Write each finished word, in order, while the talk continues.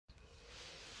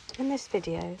In this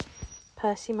video,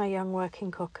 Percy, my young working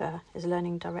cocker, is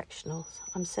learning directionals.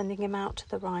 I'm sending him out to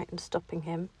the right and stopping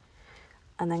him,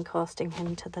 and then casting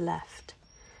him to the left.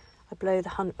 I blow the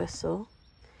hunt whistle,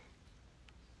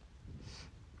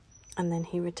 and then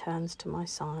he returns to my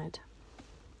side.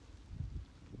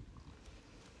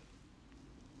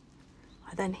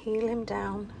 I then heel him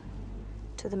down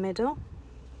to the middle,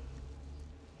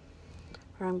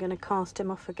 where I'm going to cast him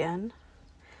off again.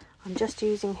 I'm just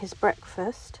using his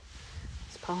breakfast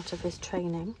as part of his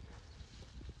training.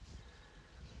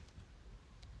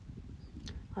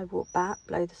 I walk back,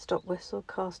 blow the stop whistle,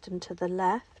 cast him to the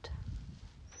left,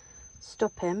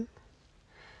 stop him.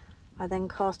 I then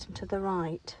cast him to the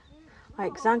right. I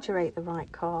exaggerate the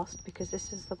right cast because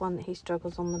this is the one that he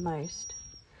struggles on the most.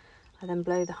 I then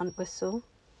blow the hunt whistle,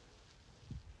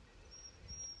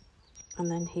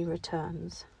 and then he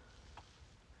returns.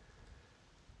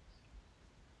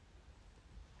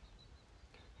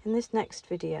 In this next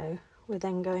video, we're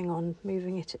then going on,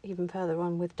 moving it even further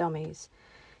on with dummies.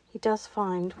 He does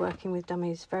find working with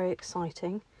dummies very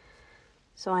exciting,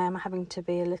 so I am having to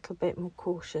be a little bit more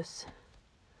cautious.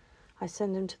 I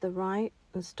send him to the right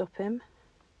and stop him,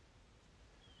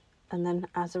 and then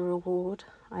as a reward,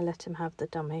 I let him have the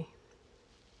dummy.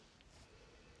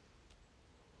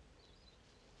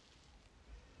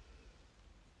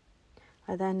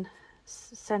 I then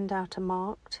send out a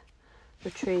marked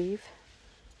retrieve.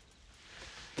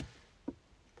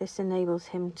 This enables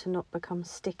him to not become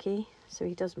sticky, so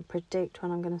he doesn't predict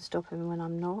when I'm going to stop him and when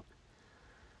I'm not.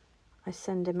 I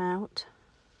send him out.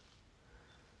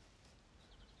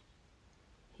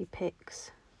 He picks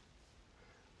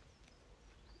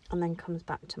and then comes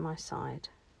back to my side.